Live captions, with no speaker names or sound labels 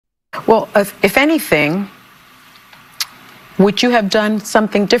Well, if anything, would you have done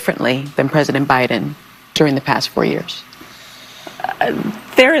something differently than President Biden during the past 4 years?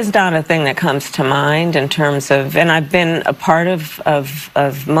 There is not a thing that comes to mind in terms of, and I've been a part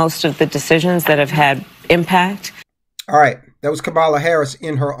of most of the decisions that have had impact. All right. That was Kamala Harris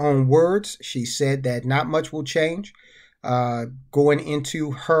in her own words. She said that not much will change going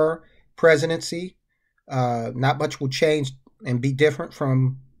into her presidency. Not much will change and be different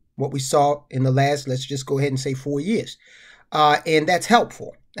from what we saw in the last, let's just go ahead and say 4 years. And that's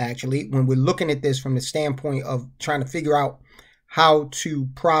helpful, actually, when we're looking at this from the standpoint of trying to figure out how to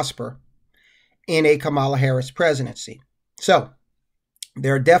prosper in a Kamala Harris presidency. So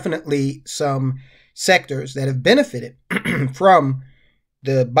there are definitely some sectors that have benefited from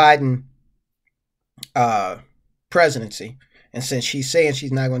the Biden presidency. And since she's saying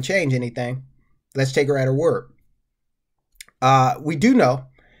she's not going to change anything, let's take her at her word. We do know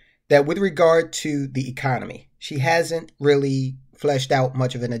that with regard to the economy, she hasn't really fleshed out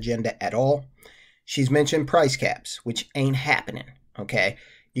much of an agenda at all. She's mentioned price caps, which ain't happening, okay?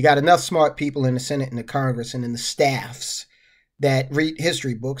 You got enough smart people in the Senate and the Congress and in the staffs that read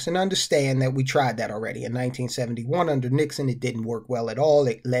history books and understand that we tried that already. In 1971 under Nixon, it didn't work well at all.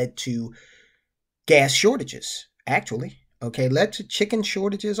 It led to gas shortages, actually, okay? Led to chicken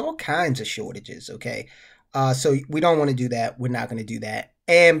shortages, all kinds of shortages, okay? So we don't want to do that. We're not going to do that.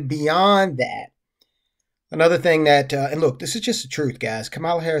 And beyond that, another thing that, and look, this is just the truth, guys.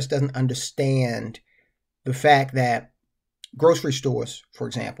 Kamala Harris doesn't understand the fact that grocery stores, for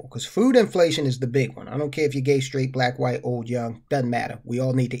example, because food inflation is the big one. I don't care if you're gay, straight, black, white, old, young, doesn't matter. We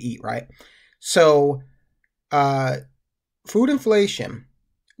all need to eat, right? So food inflation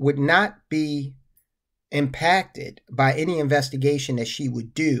would not be impacted by any investigation that she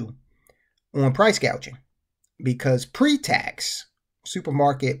would do on price gouging, because pre-tax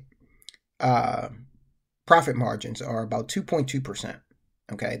supermarket profit margins are about 2.2%.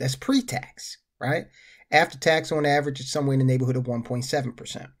 Okay, that's pre-tax, right? After tax, on average, it's somewhere in the neighborhood of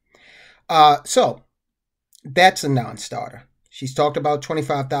 1.7%. So that's a non-starter. She's talked about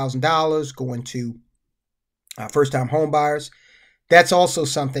 $25,000 going to first-time home buyers. That's also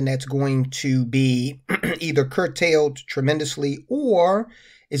something that's going to be either curtailed tremendously or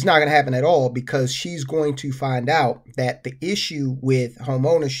it's not going to happen at all, because she's going to find out that the issue with home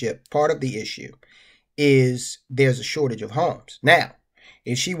ownership, part of the issue, is there's a shortage of homes. Now,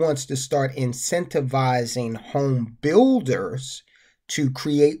 if she wants to start incentivizing home builders to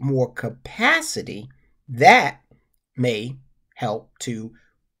create more capacity, that may help to,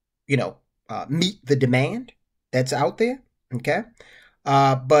 meet the demand that's out there. Okay.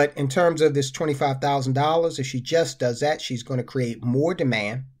 But in terms of this $25,000, if she just does that, she's going to create more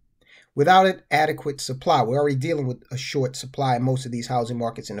demand without an adequate supply. We're already dealing with a short supply in most of these housing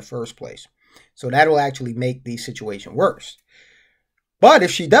markets in the first place. So that will actually make the situation worse. But if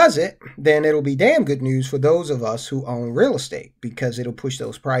she does it, then it'll be damn good news for those of us who own real estate, because it'll push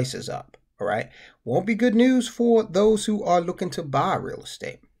those prices up. All right. Won't be good news for those who are looking to buy real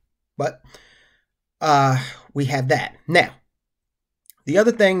estate. But we have that. Now, the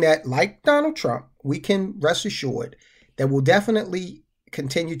other thing that, like Donald Trump, we can rest assured that will definitely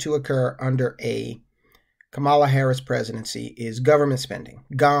continue to occur under a Kamala Harris presidency is government spending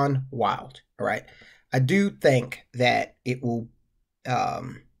gone wild. All right. I do think that it will,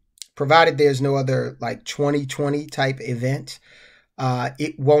 provided there's no other like 2020 type event,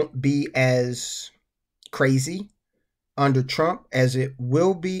 it won't be as crazy under Trump as it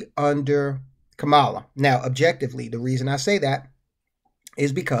will be under Kamala. Now, objectively, the reason I say that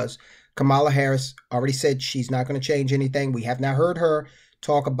is because Kamala Harris already said she's not going to change anything. We have not heard her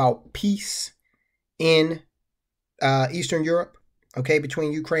talk about peace in Eastern Europe, okay,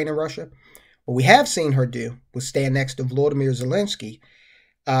 between Ukraine and Russia. What we have seen her do was stand next to Volodymyr Zelensky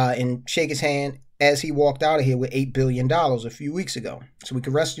and shake his hand as he walked out of here with $8 billion a few weeks ago. So we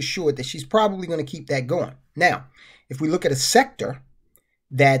can rest assured that she's probably going to keep that going. Now, if we look at a sector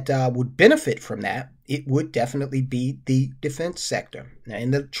that would benefit from that, it would definitely be the defense sector. Now,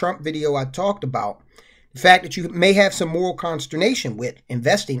 in the Trump video I talked about, the fact that you may have some moral consternation with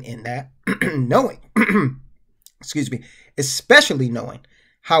investing in that, knowing, excuse me, especially knowing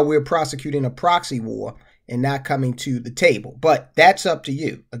how we're prosecuting a proxy war and not coming to the table. But that's up to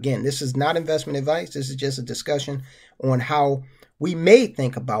you. Again, this is not investment advice. This is just a discussion on how we may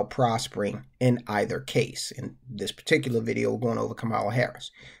think about prospering in either case. In this particular video, we're going over Kamala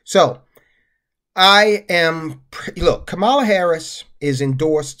Harris. So look, Kamala Harris is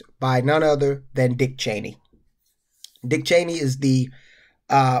endorsed by none other than Dick Cheney. Dick Cheney is the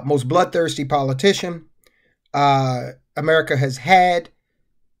most bloodthirsty politician America has had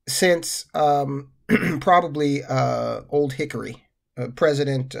since probably Old Hickory,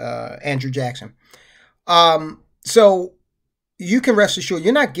 President Andrew Jackson. So you can rest assured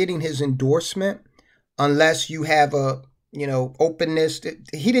you're not getting his endorsement unless you have a, openness.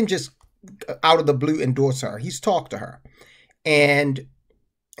 He didn't just out of the blue endorse her. He's talked to her. And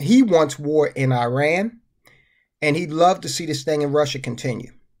he wants war in Iran. And he'd love to see this thing in Russia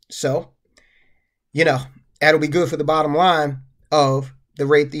continue. So, that'll be good for the bottom line of the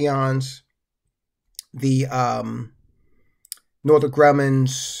Raytheons, the Northrop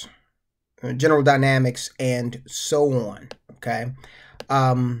Grumman's, General Dynamics, and so on. Okay.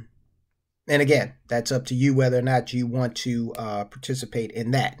 And again, that's up to you whether or not you want to participate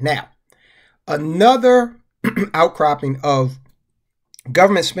in that. Now, another outcropping of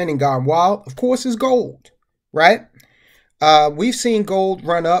government spending gone wild, of course, is gold, right? We've seen gold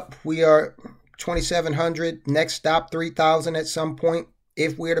run up. We are 2,700. Next stop, 3,000 at some point,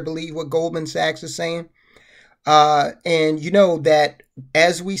 if we're to believe what Goldman Sachs is saying. And you know that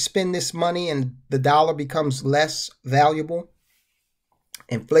as we spend this money and the dollar becomes less valuable,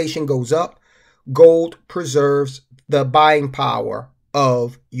 inflation goes up, gold preserves the buying power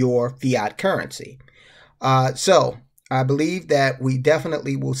of your fiat currency. So I believe that we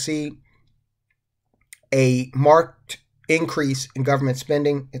definitely will see a marked increase in government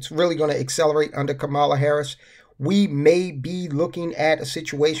spending. It's really going to accelerate under Kamala Harris. We may be looking at a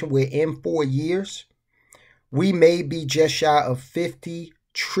situation where in 4 years, we may be just shy of $50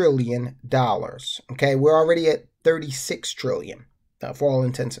 trillion. Okay, we're already at 36 trillion for all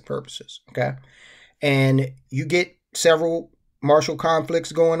intents and purposes. Okay, and you get several martial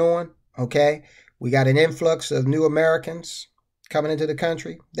conflicts going on. Okay, we got an influx of new Americans coming into the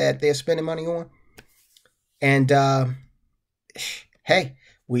country that they're spending money on. And hey,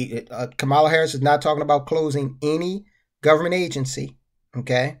 Kamala Harris is not talking about closing any government agency,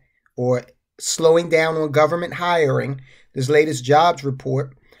 okay, or slowing down on government hiring. This latest jobs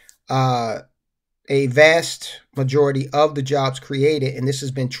report, a vast majority of the jobs created, and this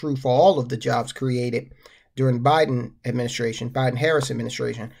has been true for all of the jobs created during the Biden-Harris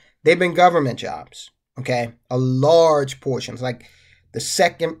administration, they've been government jobs, okay? A large portion, like the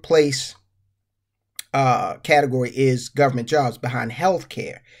second place category is government jobs behind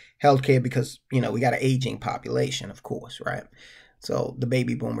healthcare. Healthcare because, we got an aging population, of course, right? So the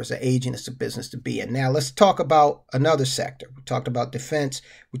baby boomers are aging. It's a business to be in. Now, let's talk about another sector. We talked about defense.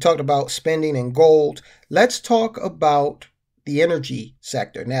 We talked about spending and gold. Let's talk about the energy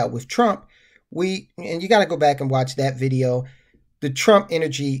sector. Now, with Trump, and you got to go back and watch that video. The Trump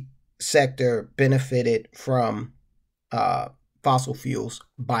energy sector benefited from fossil fuels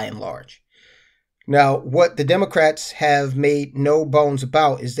by and large. Now, what the Democrats have made no bones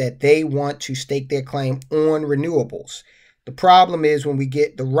about is that they want to stake their claim on renewables. The problem is when we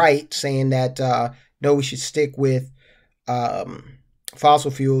get the right saying that, no, we should stick with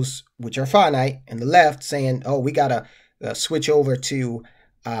fossil fuels, which are finite, and the left saying, oh, we got to switch over to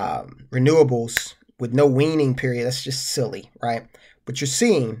renewables with no weaning period. That's just silly, right? But you're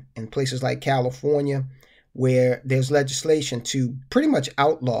seeing in places like California where there's legislation to pretty much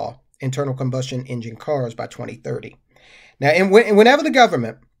outlaw internal combustion engine cars by 2030. Now, and whenever the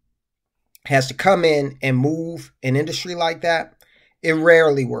government has to come in and move an industry like that, it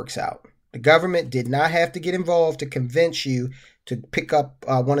rarely works out. The government did not have to get involved to convince you to pick up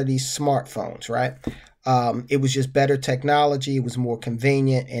one of these smartphones, right? It was just better technology. It was more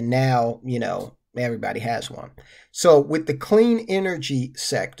convenient. And now, everybody has one. So with the clean energy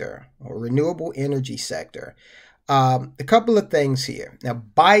sector or renewable energy sector, a couple of things here. Now,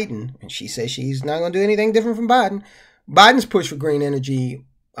 Biden, and she says she's not going to do anything different from Biden. Biden's push for green energy,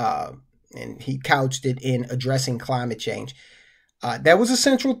 and he couched it in addressing climate change. That was a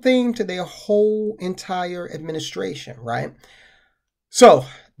central theme to their whole entire administration, right? So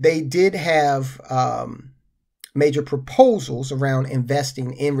they did have major proposals around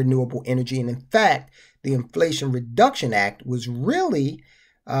investing in renewable energy. And in fact, the Inflation Reduction Act was really,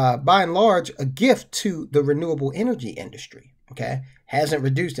 by and large, a gift to the renewable energy industry, okay? Hasn't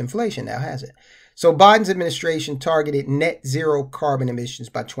reduced inflation now, has it? So Biden's administration targeted net zero carbon emissions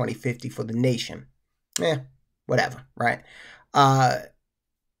by 2050 for the nation. Whatever, right?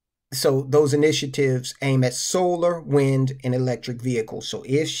 So those initiatives aim at solar, wind, and electric vehicles. So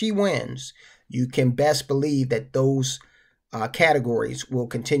if she wins, you can best believe that those categories will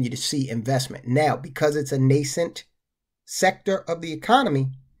continue to see investment. Now, because it's a nascent sector of the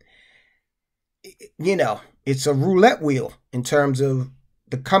economy, it's a roulette wheel in terms of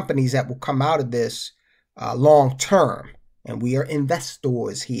the companies that will come out of this long term. And we are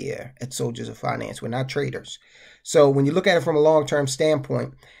investors here at Soldiers of Finance. We're not traders. So when you look at it from a long-term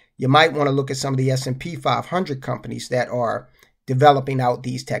standpoint, you might want to look at some of the S&P 500 companies that are developing out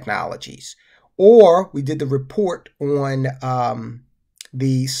these technologies. Or we did the report on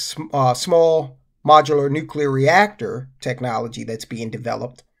the small modular nuclear reactor technology that's being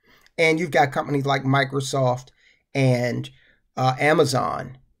developed. And you've got companies like Microsoft and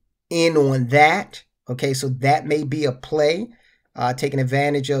Amazon in on that. Okay, so that may be a play, taking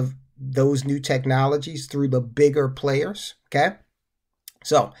advantage of those new technologies through the bigger players. Okay,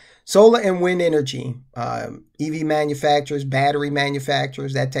 so solar and wind energy, EV manufacturers, battery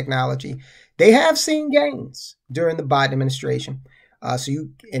manufacturers, that technology, they have seen gains during the Biden administration.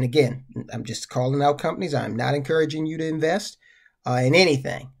 And again, I'm just calling out companies. I'm not encouraging you to invest in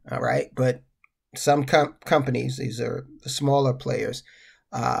anything. All right. But some companies, these are the smaller players,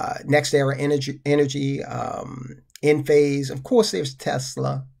 Next Era Energy, Enphase, of course, there's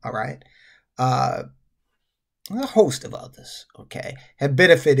Tesla. All right. A host of others, okay, have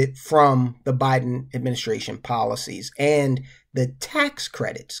benefited from the Biden administration policies and the tax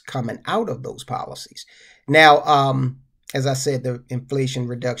credits coming out of those policies. Now, as I said, the Inflation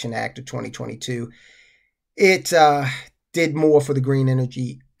Reduction Act of 2022, it did more for the green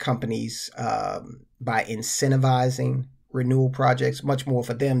energy companies by incentivizing renewable projects, much more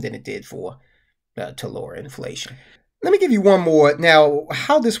for them than it did for to lower inflation. Let me give you one more. Now,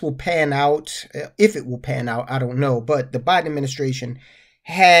 how this will pan out, if it will pan out, I don't know. But the Biden administration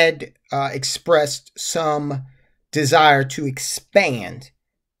had expressed some desire to expand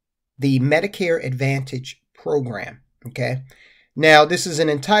the Medicare Advantage program. Okay. Now, this is an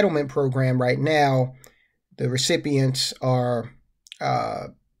entitlement program right now. The recipients are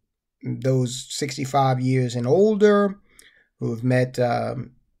those 65 years and older who have met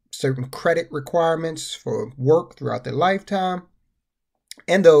certain credit requirements for work throughout their lifetime,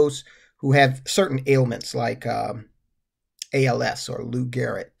 and those who have certain ailments like ALS or Lou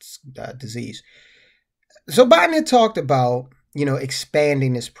Gehrig's disease. So Biden had talked about,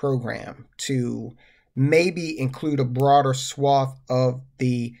 expanding this program to maybe include a broader swath of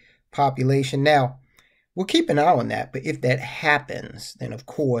the population. Now, we'll keep an eye on that, but if that happens, then of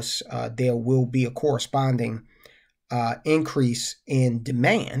course there will be a corresponding increase in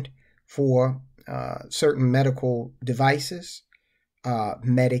demand for certain medical devices,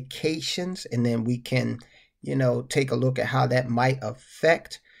 medications, and then we can, take a look at how that might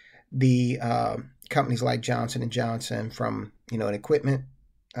affect the companies like Johnson & Johnson from, an equipment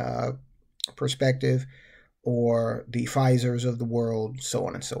perspective, or the Pfizers of the world, so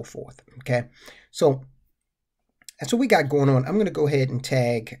on and so forth. Okay, so that's what we got going on. I'm going to go ahead and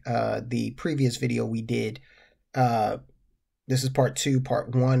tag the previous video we did. This is part 2.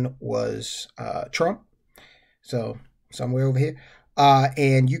 Part 1 was Trump. So somewhere over here.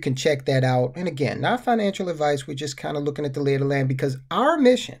 And you can check that out. And again, not financial advice. We're just kind of looking at the lay of the land, because our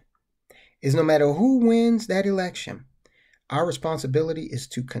mission is, no matter who wins that election, our responsibility is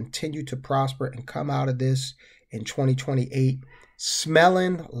to continue to prosper and come out of this in 2028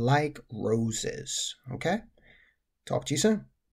 smelling like roses. Okay? Talk to you soon.